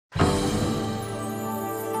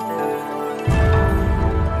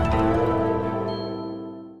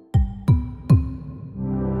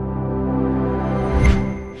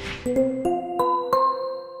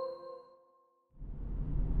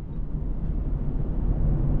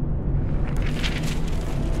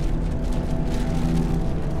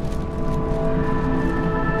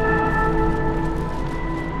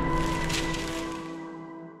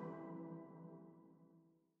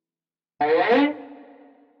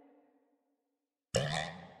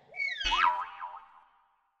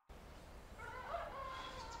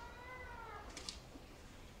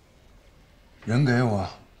人给我，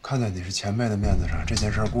看在你是前辈的面子上，这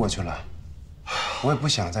件事过去了，我也不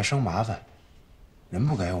想再生麻烦。人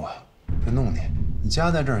不给我，就弄你。你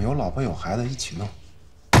家在这儿，有老婆有孩子，一起弄。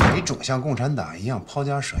没种像共产党一样抛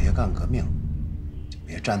家舍业干革命，就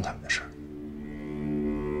别沾他们的事儿，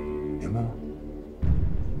明白吗？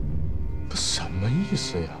这什么意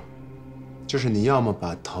思呀？就是你要么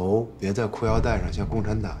把头别在裤腰带上，像共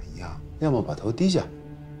产党一样，要么把头低下，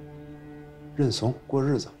认怂过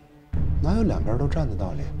日子。 哪有两边都站的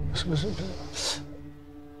道理？不是，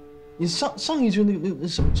你上一句那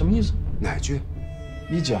什么意思？哪句？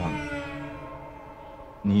你讲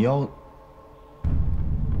你要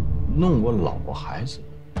弄我老婆孩子。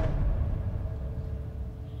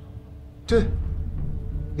对，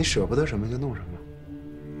你舍不得什么就弄什么。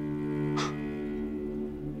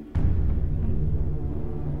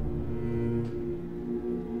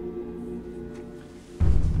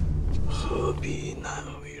何必难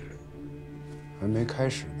为人？ 还没开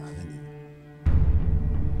始呢，你。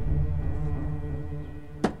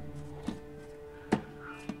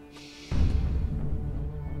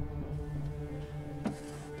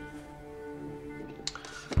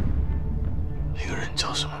那个人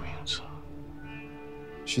叫什么名字？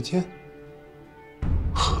徐天。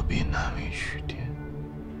何必难为徐天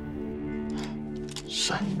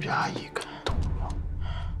？3加1根头吗？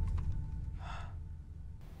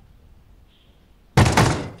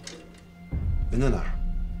人在哪儿？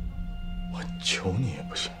我求你也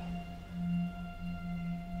不行。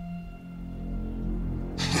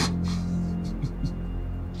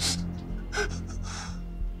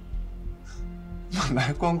本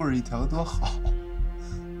来光棍一条多好，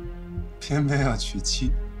偏偏要娶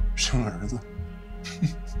妻，生儿子。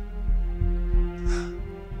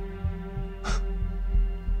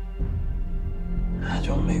那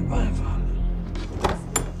就没办法了。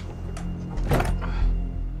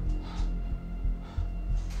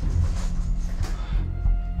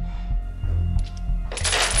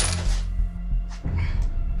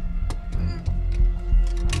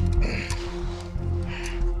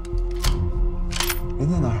 人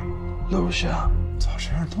在哪儿？楼下。早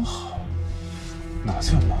这样多好，脑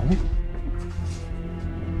子有毛病。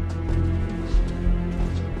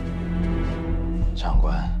长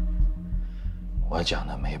官，我讲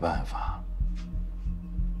的没办法，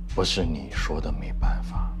不是你说的没办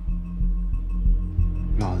法。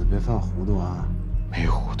脑子别犯糊涂啊！没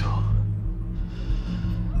糊涂。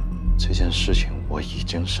这件事情我已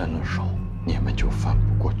经伸了手，你们就翻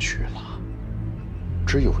不过去了。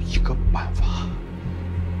只有一个办法。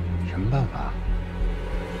 什么办法？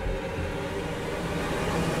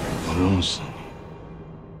我弄死你！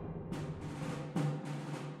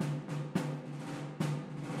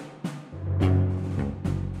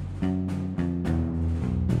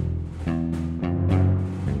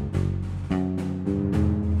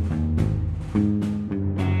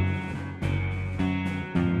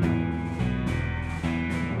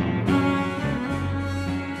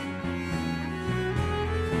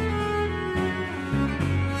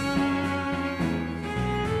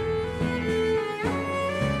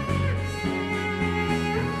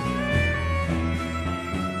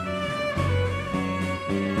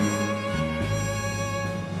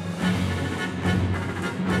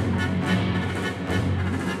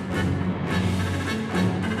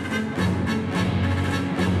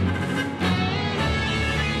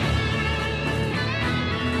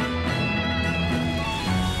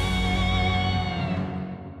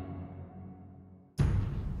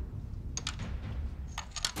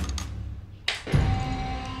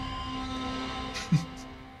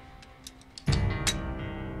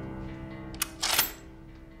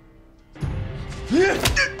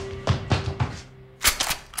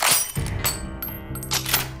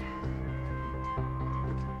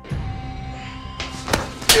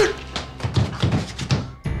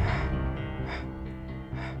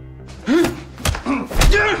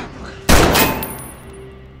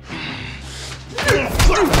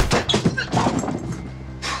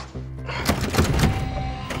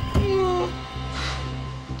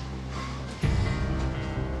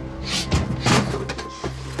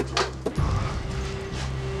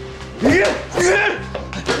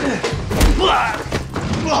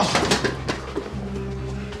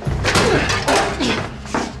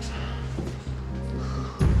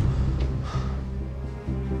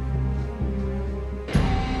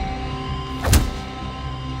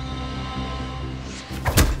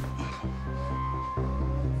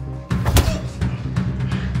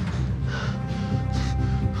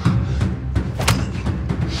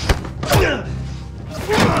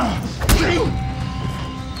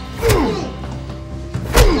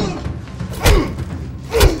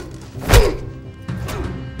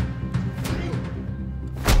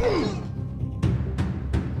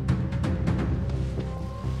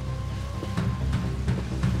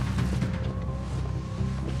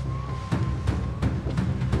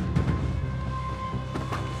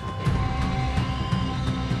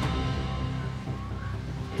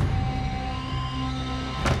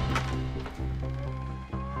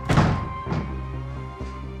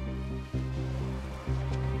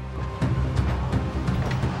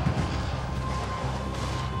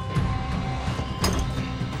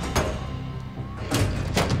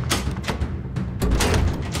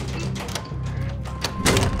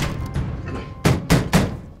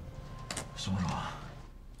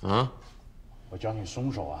啊？我叫你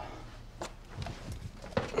松手啊！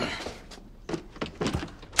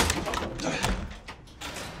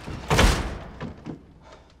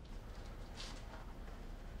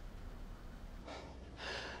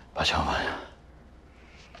把枪放下。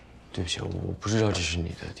对不起，我不知道这是你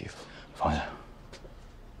的地方。放下。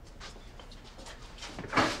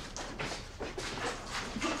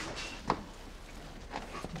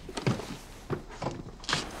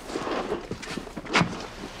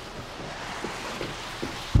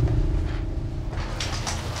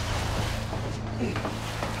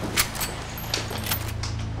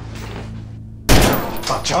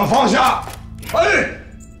把枪放下！哎！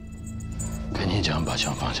跟你讲，把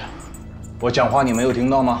枪放下。我讲话你没有听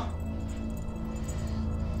到吗？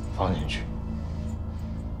放进去。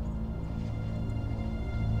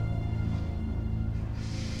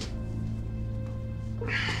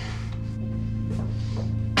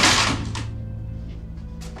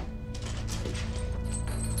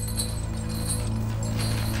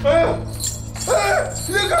哎！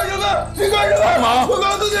你干什么？你干什么？干嘛？我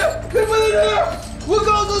告诉你，你不能这样！我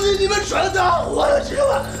告诉你，你们闯大祸了，知道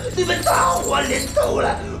吗？你们大祸临头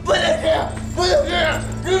了，不能这样，不能这样！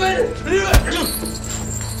你们。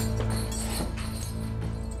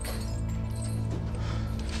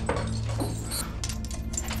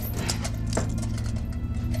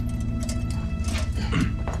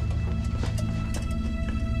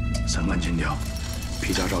3万金条，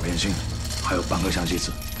皮夹照片信，还有半个相机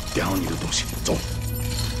子，点好你的东西，走。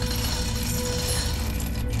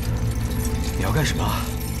你要干什么？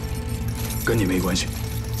跟你没关系。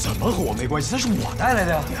怎么和我没关系？那是我带来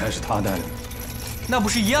的呀。你还是他带来的？那不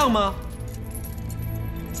是一样吗？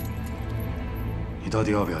你到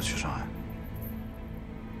底要不要去上海？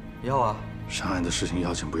要啊。上海的事情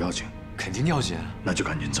要紧不要紧？肯定要紧。那就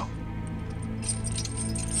赶紧走。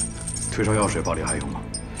退烧药水包里还有吗？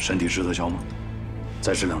身体吃得消吗？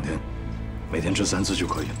再吃2天，每天吃3次就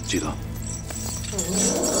可以了，记得。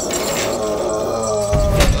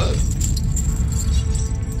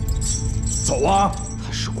走啊！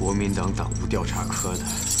他是国民党党务调查科的，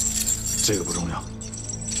这个不重要。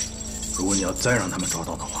如果你要再让他们抓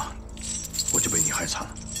到的话，我就被你害惨了。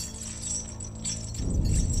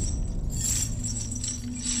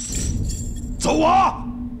走啊！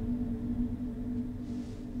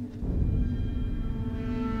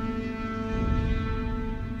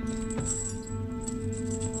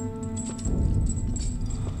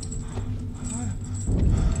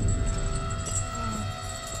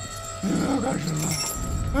干什么？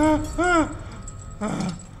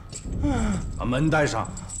把门带上。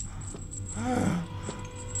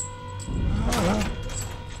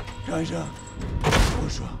张医生，我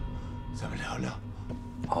说，咱们聊聊。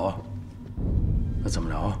好啊，那怎么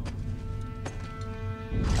聊啊？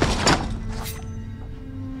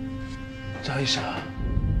张医生，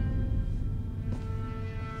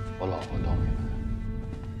我老婆到你们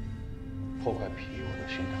破坏皮衣，我都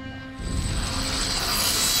心疼的。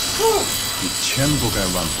你千不该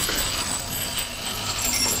万不该，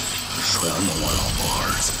说要弄我老婆和儿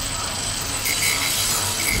子。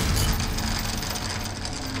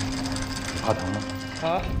你怕疼吗？啊？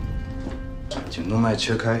颈动脉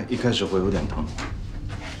切开，一开始会有点疼，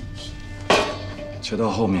切到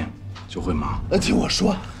后面就会麻。听我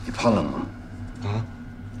说，你怕冷吗？啊？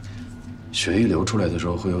血液流出来的时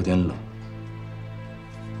候会有点冷，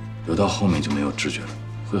流到后面就没有知觉了，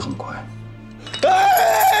会很快。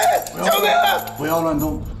救命啊！不要乱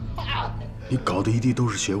动！你搞的一地都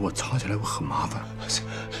是血，我擦起来会很麻烦。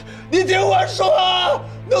你听我说，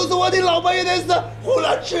弄死我的老婆也得死，胡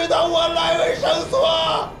乱知道我来卫生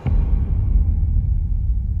所。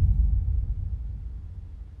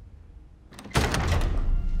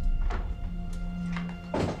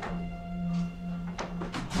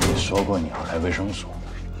你说过你要来卫生所，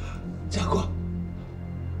讲过。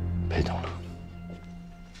被动了。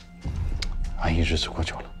阿姨日子过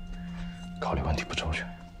久了，考虑问题不周全。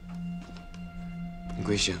你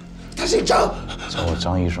贵姓？他姓张，叫我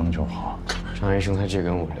张医生就好。张医生他这个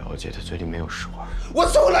人我了解，他嘴里没有实话。我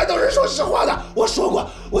从来都是说实话的。我说过，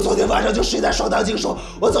我昨天晚上就睡在双塘泾树。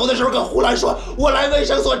我走的时候跟胡兰说，我来卫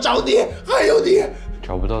生所找你，还有你。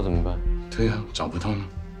找不到怎么办？对呀，找不到呢。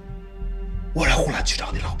我让胡兰去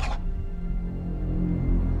找你老婆了。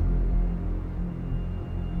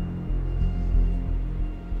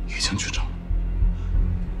已经去找了。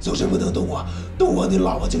总之不能动我，动我你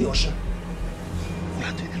老婆就有事。胡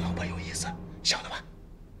兰对你老婆有意思，晓得吧？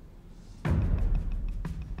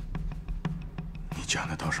你讲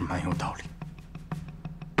的倒是蛮有道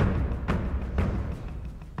理。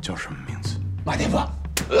叫什么名字？马天福。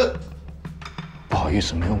不好意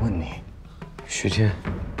思，没有问你。徐天。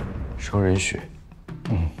伤人血。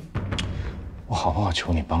我好不好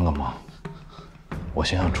求你帮个忙？我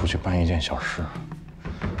先想出去办一件小事，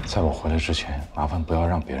在我回来之前，麻烦不要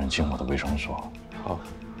让别人进我的卫生所。好。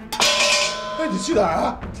哎，你去哪儿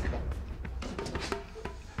啊？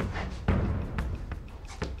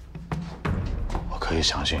我可以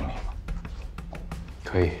相信你吗？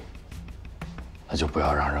可以，那就不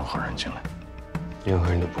要让任何人进来。任何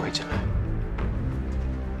人都不会进来。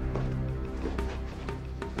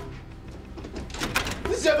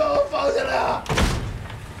你先把我放下来啊！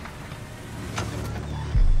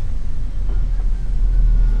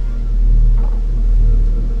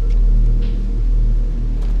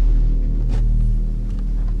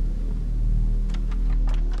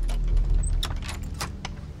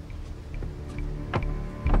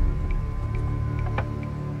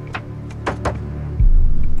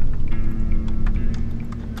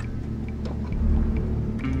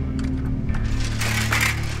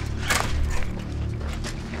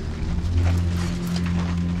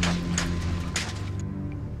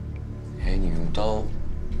刀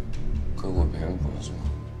割过别人脖子吗？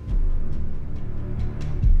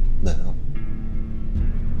没有。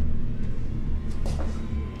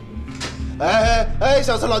哎，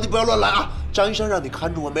小次郎，你不要乱来啊！张医生让你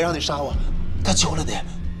看住我，没让你杀我，他求了你，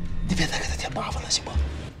你别再给他添麻烦了，行吗？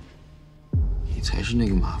你才是那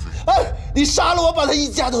个麻烦。哎，你杀了我，把他一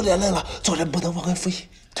家都连累了，做人不能忘恩负义，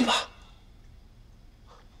对吧？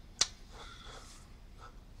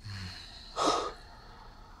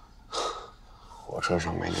火车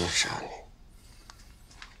上没能杀你，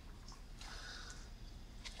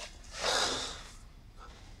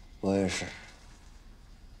我也是，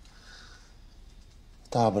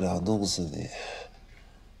大不了弄死你，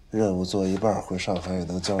任务做一半回上海也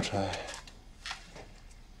能交差。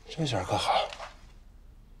这下可好，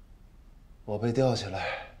我被吊起来，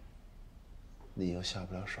你又下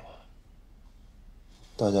不了手，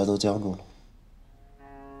大家都僵住了。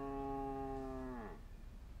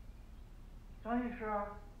张医师，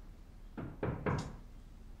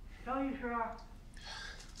张医师，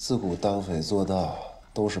自古当匪做盗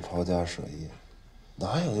都是抛家舍业，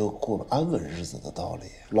哪有要过安稳日子的道理？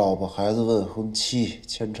老婆孩子问婚期，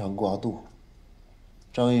牵肠挂肚。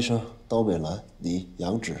张医生、刀美兰、你、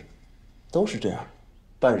杨芷，都是这样，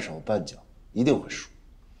半手半脚，一定会输。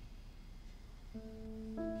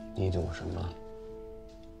你懂什么？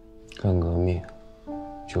干革命，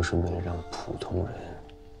就是为了让普通人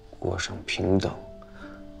过上平等、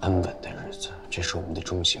安稳的日子，这是我们的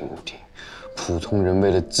终极目的。普通人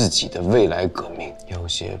为了自己的未来革命，要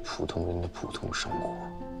挟普通人的普通生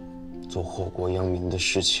活，做祸国殃民的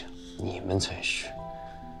事情，你们才是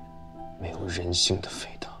没有人性的匪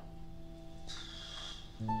党。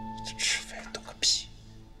这吃肥懂个屁！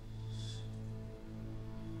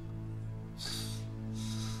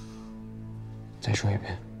再说一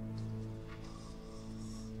遍。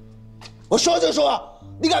我说就说，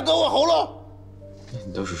你敢割我喉咙？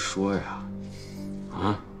你倒是说呀！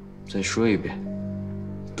啊，再说一遍，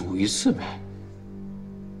赌一次呗。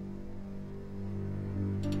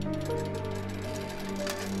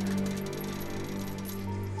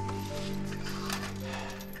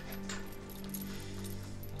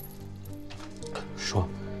说。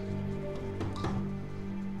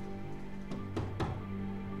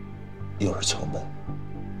有人敲门。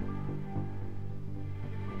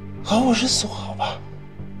好，我认怂，好吧？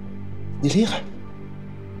你厉害，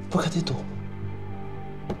不跟你赌。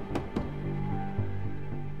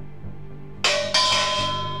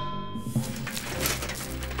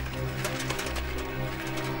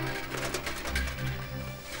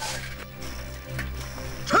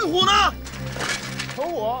陈虎呢？陈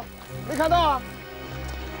虎，没看到啊？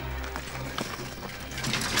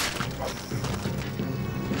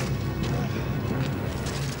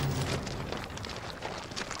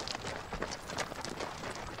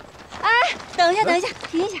等一下，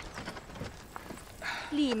停一下。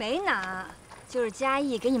礼没拿，就是嘉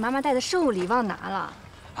义给你妈妈带的寿礼忘拿了。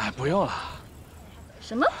哎，不用了。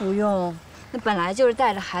什么不用？那本来就是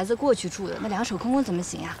带着孩子过去住的，那两手空空怎么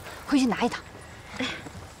行呀？回去拿一趟。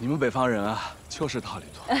你们北方人啊，就是套里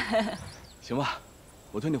头。行吧，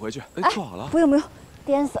我推你回去。哎，坐好了。不用，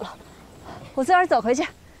颠死了。我自个儿走回去，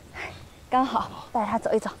刚好带着他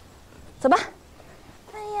走一走。走吧。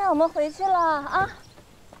哎呀，我们回去了啊。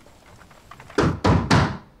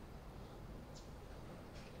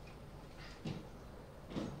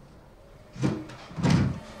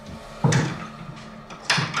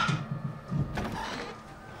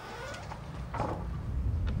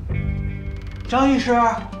张医师，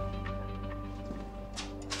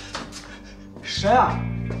谁啊？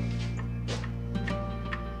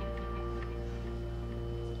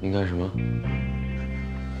你干什么？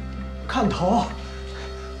看头，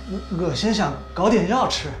恶心，想搞点药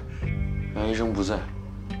吃。杨医生不在。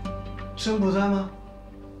真不在吗？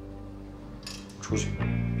出去。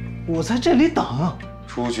我在这里等。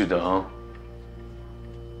出去等。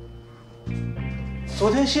昨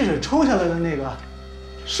天溪水抽下来的那个，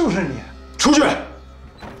是不是你？出去！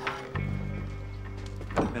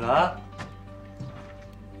美兰，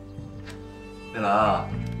美兰，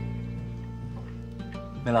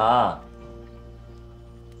美兰。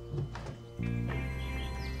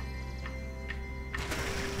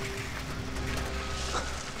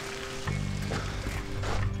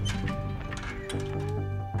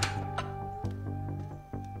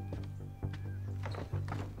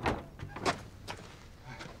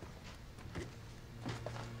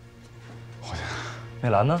美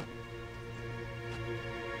兰呢？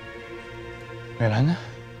美兰呢？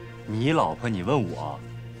你老婆，你问我？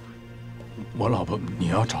我老婆你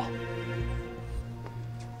要找？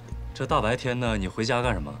这大白天的，你回家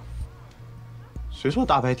干什么？谁说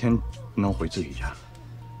大白天能回自己家？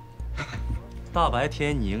大白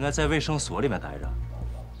天你应该在卫生所里面待着。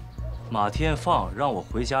马天放让我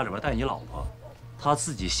回家里边带你老婆，他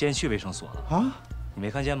自己先去卫生所了啊？你没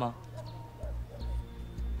看见吗？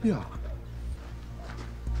呀，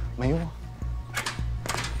没有啊。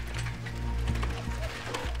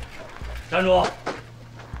站住！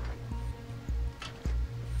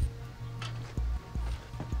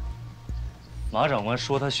马长官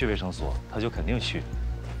说他去卫生所，他就肯定去。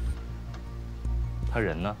他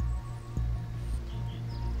人呢？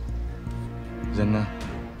人呢？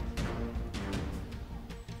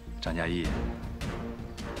张嘉译，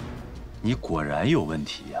你果然有问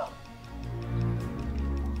题呀！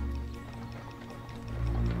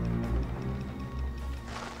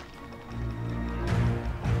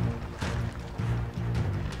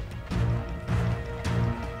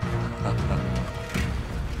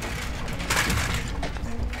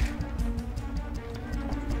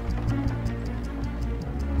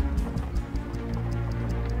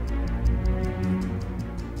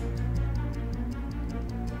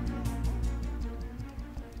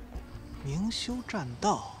明修栈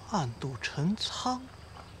道，暗度陈仓。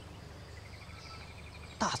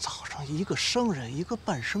大早上一个生人，一个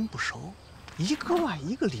半生不熟，一个外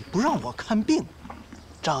一个里，不让我看病。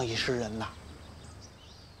张医师人呐，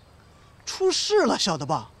出事了，晓得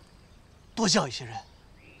吧？多叫一些人，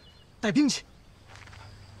带兵去。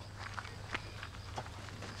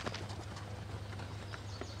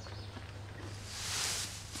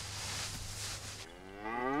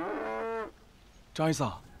张医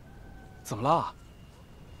生，怎么了？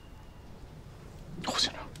胡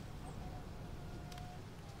先生，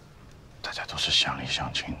大家都是乡里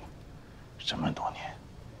乡亲，这么多年，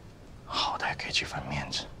好歹给几分面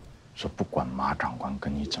子，说不管马长官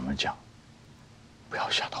跟你怎么讲，不要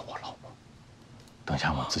吓到我老婆。等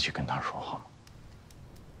下我自己跟她说好吗？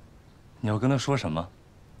你要跟他说什么？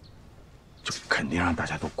就肯定让大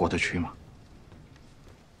家都过得去嘛。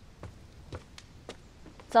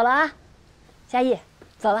走了啊，嘉义，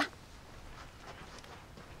走了。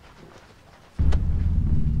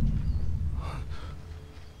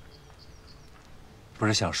不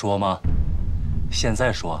是想说吗？现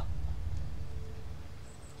在说。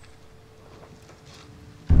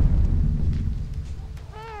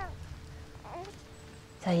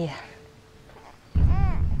嘉义，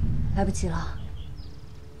来不及了。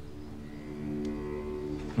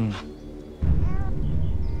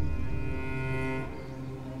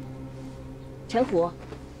陈虎，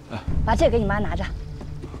把这个给你妈拿着。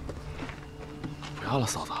不要了，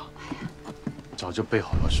嫂子，早就备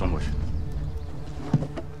好了送过去。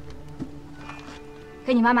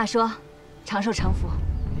跟你妈妈说，长寿长福。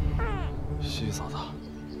谢谢嫂子。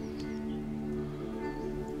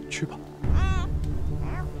去吧，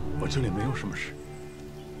我这里没有什么事，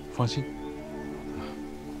放心。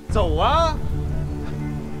走啊，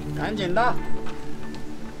赶紧的。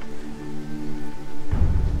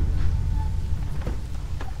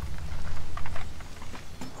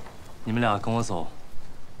你们俩跟我走，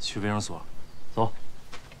去卫生所。走。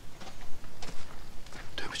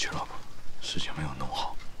对不起，老婆，事情没有弄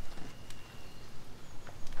好。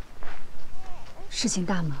事情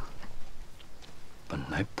大吗？本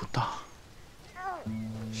来不大，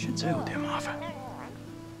现在有点麻烦。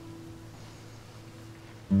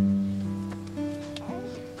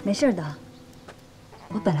没事的，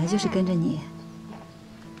我本来就是跟着你，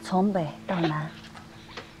从北到南，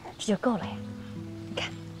这就够了呀。你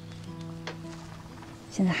看，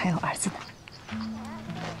现在还有儿子呢。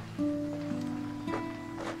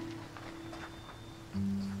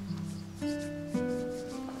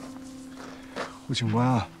副警官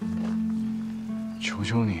啊，求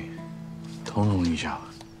求你，通融一下，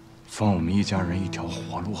放我们一家人一条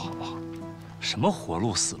活路，好不好？什么活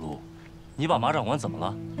路死路？你把马长官怎么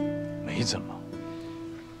了？没怎么，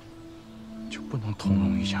就不能通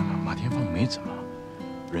融一下吗？马天放没怎么，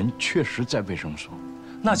人确实在卫生所。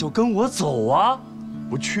那就跟我走啊！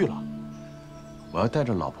不去了，我要带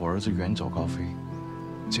着老婆儿子远走高飞，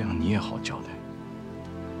这样你也好交代。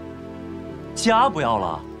家不要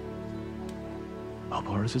了？老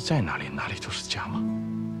婆儿子在哪里，哪里就是家嘛。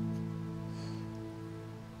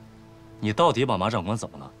你到底把马长官怎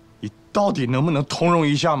么了？你到底能不能通融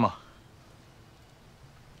一下嘛？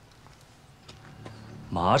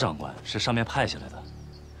马长官是上面派下来的，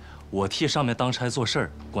我替上面当差做事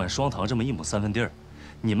儿，管双塘这么1亩3分地儿，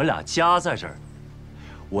你们俩家在这儿，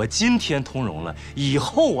我今天通融了，以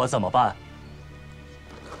后我怎么办？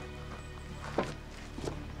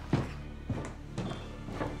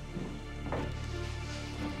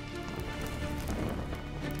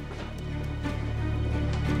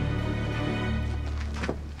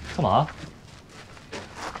干嘛？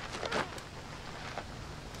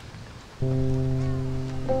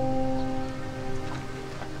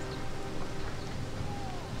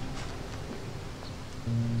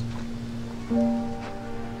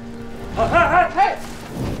哎！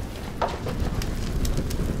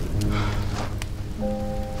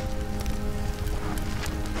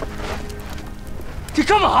你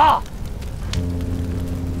干嘛？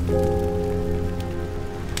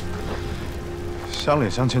相恋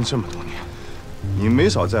相亲这么多年，你没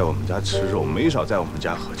少在我们家吃肉，没少在我们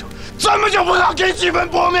家喝酒，怎么就不能给几分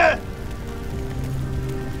薄面？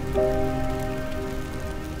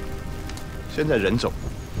现在人走，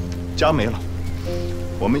家没了，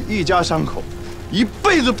我们一家3口一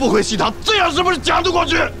辈子不回西塘，这样是不是讲得过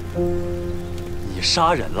去？你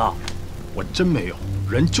杀人了？我真没有，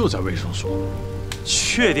人就在卫生所。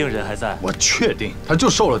确定人还在？我确定，他就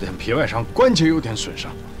受了点皮外伤，关节有点损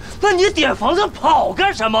伤。那你点房子跑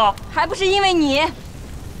干什么？还不是因为你，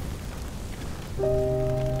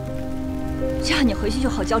这样你回去就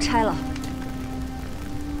好交差了。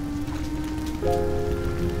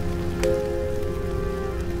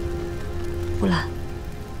乌兰，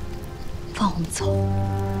放我们走。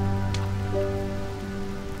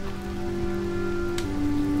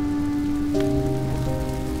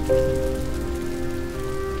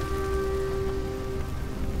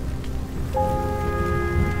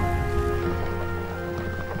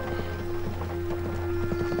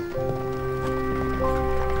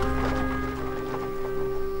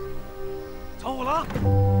走虎了！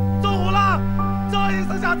走虎了！张医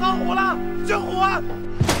生下走虎了！救虎啊！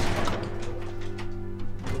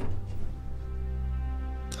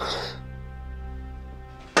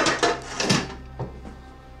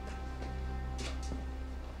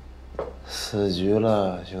死局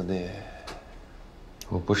了，兄弟。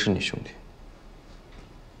我不是你兄弟。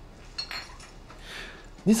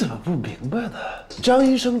你怎么不明白呢？张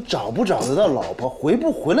医生找不找得到老婆，回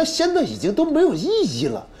不回来，现在已经都没有意义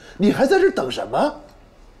了。你还在这等什么？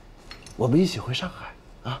我们一起回上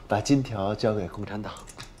海啊，把金条交给共产党。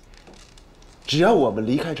只要我们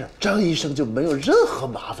离开这儿，张医生就没有任何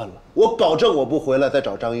麻烦了。我保证，我不回来再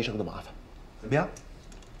找张医生的麻烦。怎么样？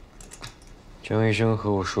张医生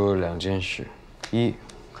和我说了2件事：一，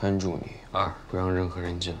看住你；二，不让任何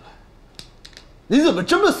人进来。你怎么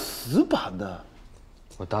这么死板呢？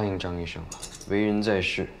我答应张医生了，为人在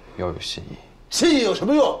世要有信义。信义有什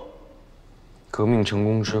么用？革命成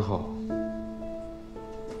功之后，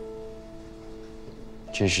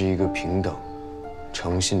这是一个平等、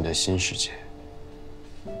诚信的新世界。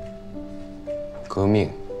革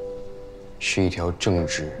命是一条正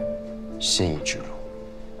直、信义之路。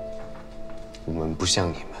我们不像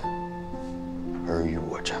你们尔虞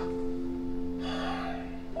我诈。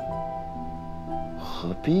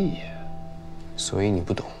何必呀？所以你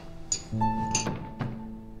不懂。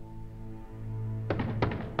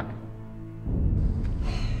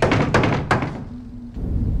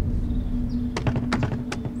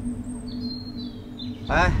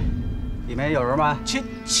哎，里面有人吗？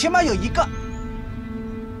起码有1个。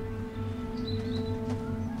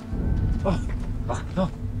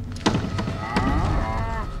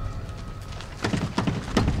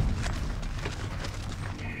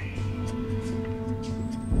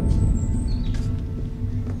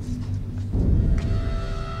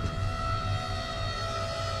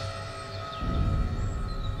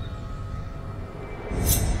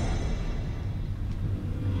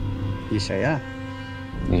你谁呀？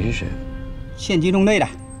你是谁？县机动队的，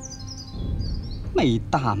没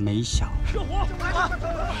大没小。有火！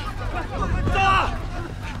走啊！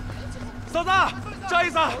嫂子，张医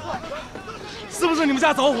生，是不是你们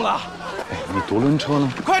家着火了？哎，你独轮车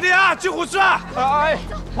呢？快点啊，救护车！哎，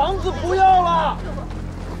房子不要了。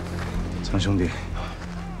曾兄弟，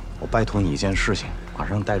我拜托你一件事情，马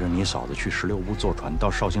上带着你嫂子去16屋坐船，到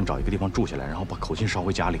绍兴找一个地方住下来，然后把口信捎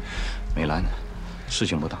回家里。美兰，事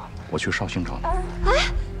情不大，我去绍兴找你。哎，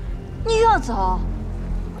你又要走？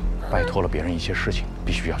拜托了别人一些事情，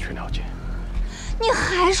必须要去了解。你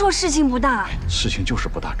还说事情不大？事情就是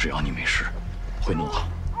不大，只要你没事，会弄好。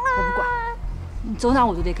我不管，你走哪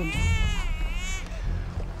我都得跟着。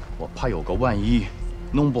我怕有个万一，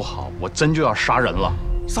弄不好我真就要杀人了。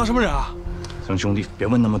杀什么人啊？曾兄弟，别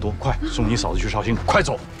问那么多，快送你嫂子去绍兴，快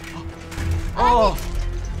走！哦。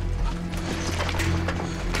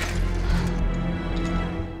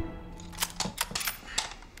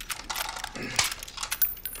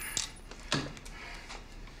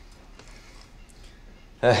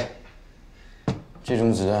哎，这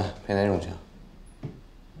种子弹配哪种枪？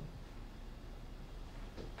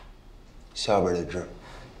下边这支。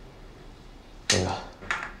这个。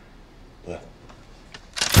对。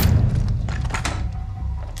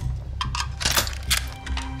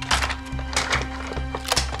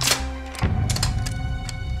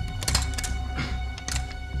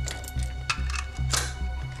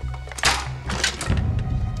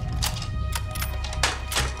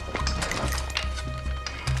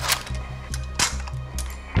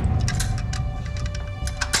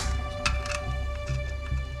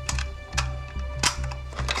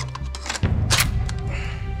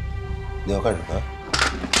你要干什么？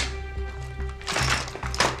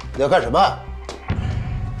你要干什么？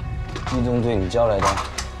一东对你交来的。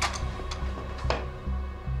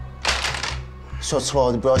小赤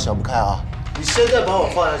佬，你不要想不开啊！你现在把我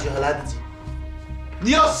放下去还来得及。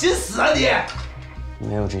你要寻死啊你！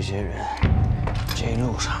没有这些人，这一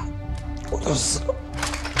路上我都死了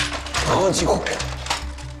好几回。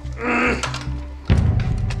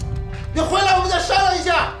你回来，我们再商量一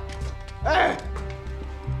下。哎，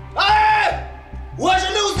哎，我是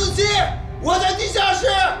647，我在地下室。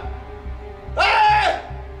哎，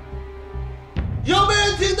有没有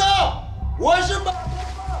人听到？我是马东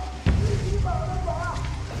宝。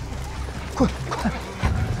快快，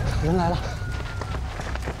人来了！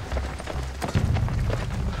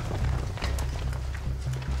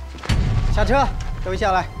下车，各位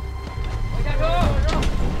下来。下车。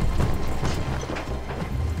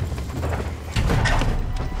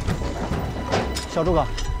小诸葛，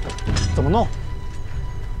怎么弄？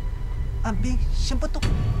按兵，先不动。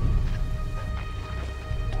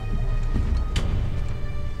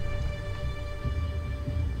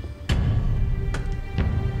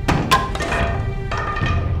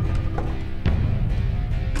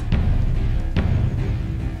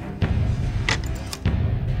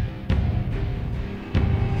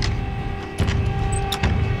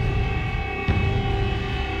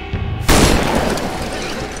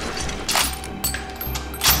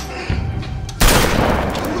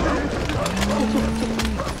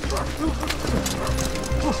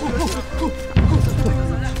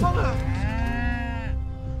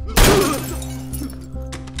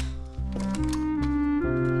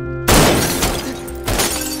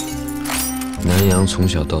南洋从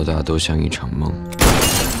小到大都像一场梦，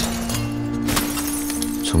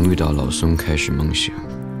从遇到老孙开始梦醒，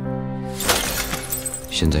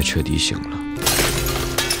现在彻底醒了。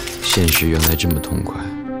现实原来这么痛快。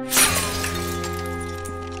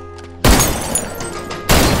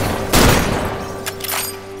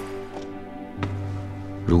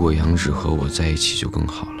如果杨芷和我在一起就更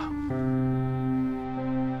好了，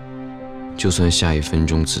就算下一分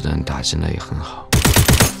钟子弹打进来也很好。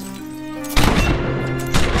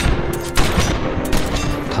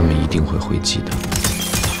他们一定会回击的，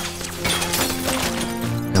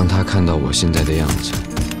让他看到我现在的样子，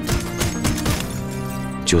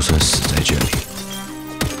就算死在这里，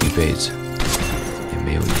一辈子也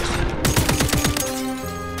没有遗憾。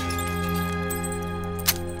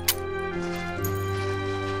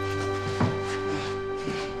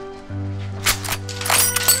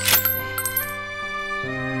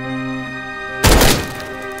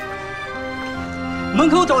门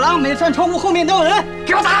口走廊每扇窗户后面都有人，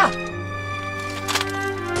给我打！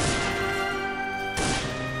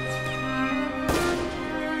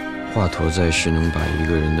华佗在世能把一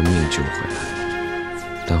个人的命救回来，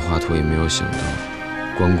但华佗也没有想到，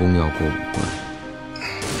关公要过5关，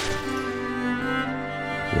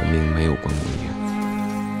我命没有关公硬，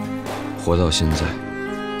活到现在，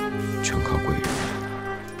全靠贵人。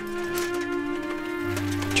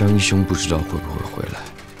张医生不知道会不会回来。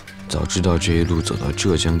早知道这一路走到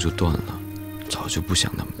浙江就断了，早就不想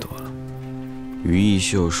那么多了。于义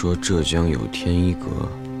秀说浙江有天一阁，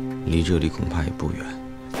离这里恐怕也不远。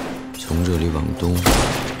从这里往东、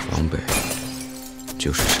往北，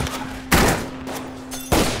就是上海。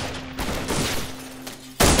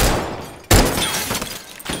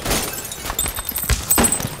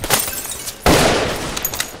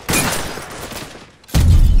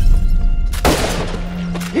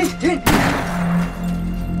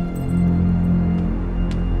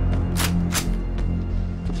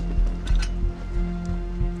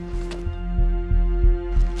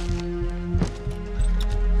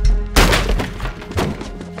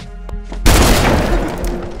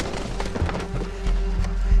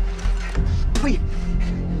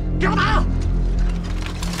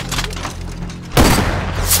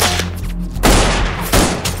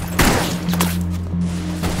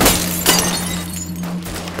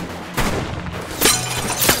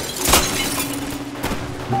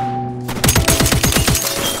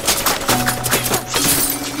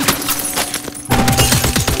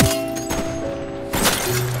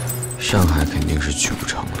 上海肯定是去不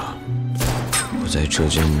成了。我在浙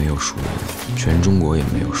江没有熟人，全中国也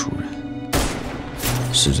没有熟人。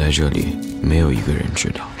死在这里，没有一个人知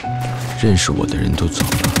道。认识我的人都走了。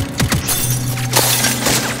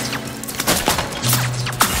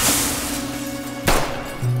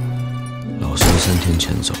老孙3天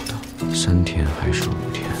前走的，3天还是5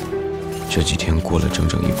天？这几天过了整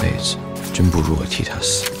整1辈子，真不如我替他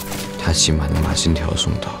死。他起码能把金条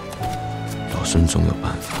送到。老孙总有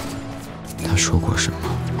办法。 他说过什么？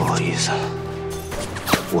不好意思，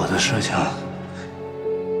我的事情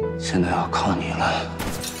现在要靠你了。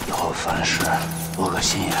以后凡事留个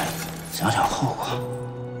心眼，想想后果。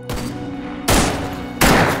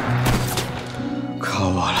靠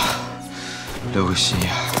我了，留个心眼。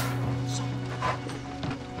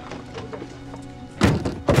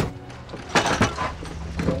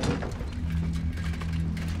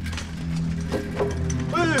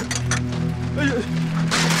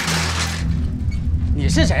你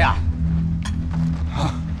是谁啊？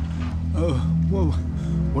啊，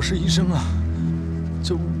我是医生啊，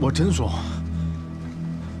这我诊所。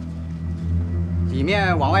里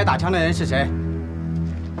面往外打枪的人是谁？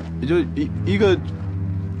也就一个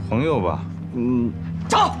朋友吧。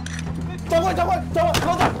走！长官，老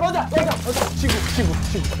子，辛苦，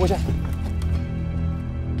我先。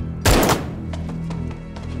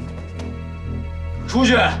出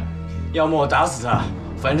去，要么我打死他，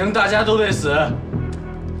反正大家都得死。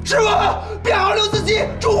 师傅，编号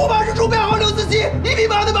647，出户码是出编号647，1匹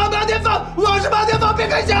马的马8点放，我是8点放，别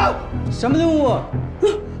开枪。什么任务？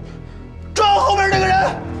抓后面那个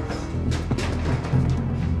人，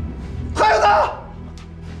还有他。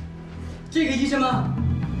这个医生吗？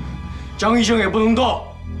张医生也不能动，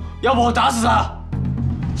要不我打死他。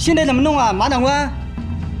现在怎么弄啊，马长官？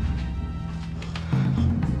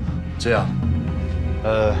这样，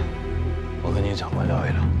我跟你长官聊一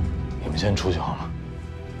聊，你们先出去好吗？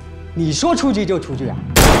 你说出去就出去啊！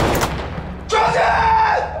出去！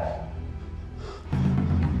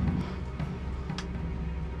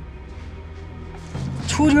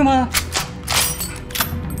出去吗？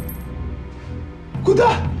滚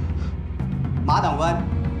蛋！马长官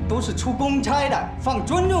都是出公差的，放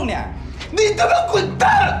尊重点。你他妈滚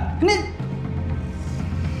蛋！你。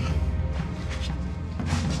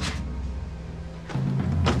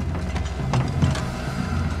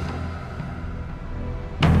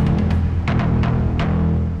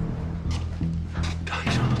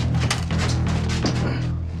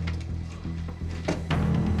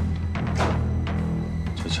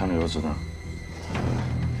 枪里有子弹，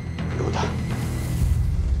有的。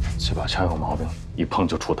这把枪有毛病，一碰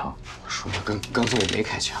就出膛。说了，刚才我没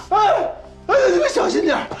开枪。哎，你们小心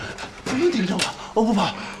点，不用盯着我，我不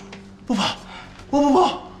跑，不跑，我不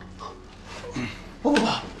跑，我不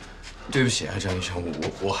跑。对不起啊，张医生，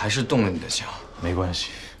我还是动了你的枪。没关系。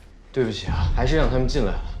对不起啊，还是让他们进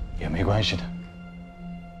来了。也没关系的。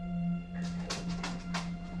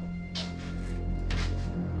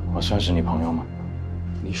我算是你朋友吗？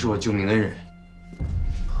 你是我救命恩人，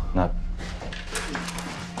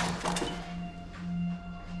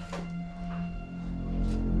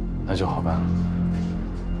那就好办了。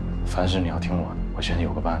凡事你要听我的，我现在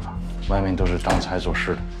有个办法，外面都是当差做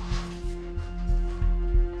事的，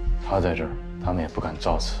他在这儿，他们也不敢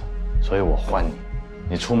造次，所以我换你，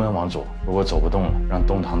你出门往左，如果走不动了，让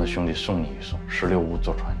东堂的兄弟送你一送，16屋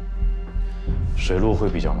坐船，水路会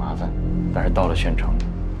比较麻烦，但是到了县城。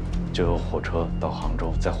 就有火车到杭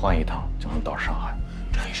州，再换一趟就能到上海。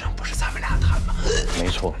张医生，不是咱们俩谈吗？没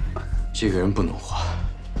错，这个人不能换，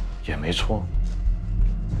也没错。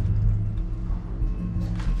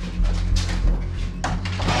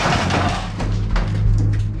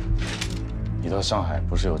你到到上海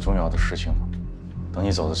不是有重要的事情吗？等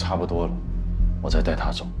你走的差不多了，我再带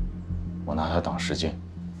他走，我拿他挡时间。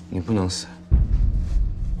你不能死。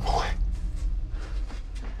不会。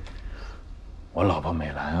我老婆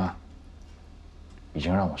美兰啊，已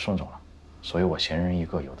经让我送走了，所以我闲人一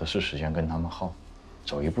个，有的是时间跟他们耗，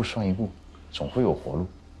走一步算一步，总会有活路。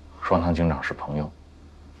双堂警长是朋友，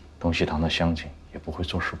东西堂的乡亲也不会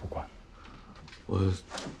坐视不管。我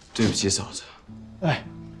对不起嫂子。哎，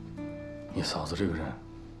你嫂子这个人，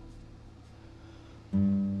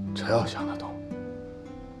只要想得通，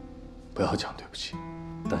不要讲对不起。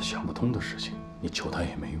但想不通的事情，你求他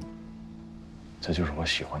也没用。这就是我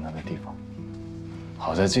喜欢他的地方。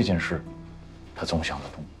好在这件事，他总想得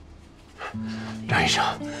通。张医生，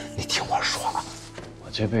你听我说啊，我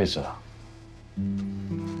这辈子啊，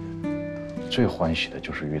最欢喜的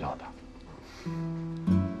就是遇到他。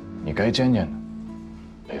你该见见的。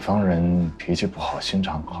北方人脾气不好，心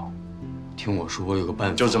肠好。听我说，我有个办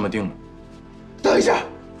法。就这么定了。等一下，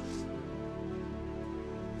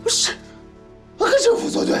不是，我跟政府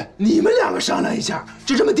作对，你们两个商量一下，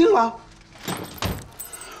就这么定了。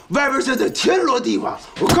外边现在天罗地网，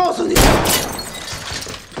我告诉你，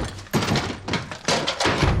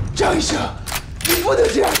张医生，你不能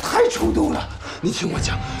这样，太冲动了。你听我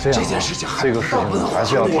讲，这件事情还不能还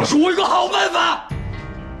是要听。我说我有个好办法。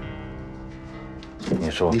你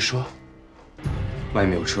说，外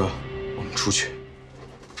面有车，我们出去，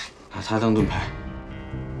拿他当盾牌。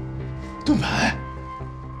盾牌？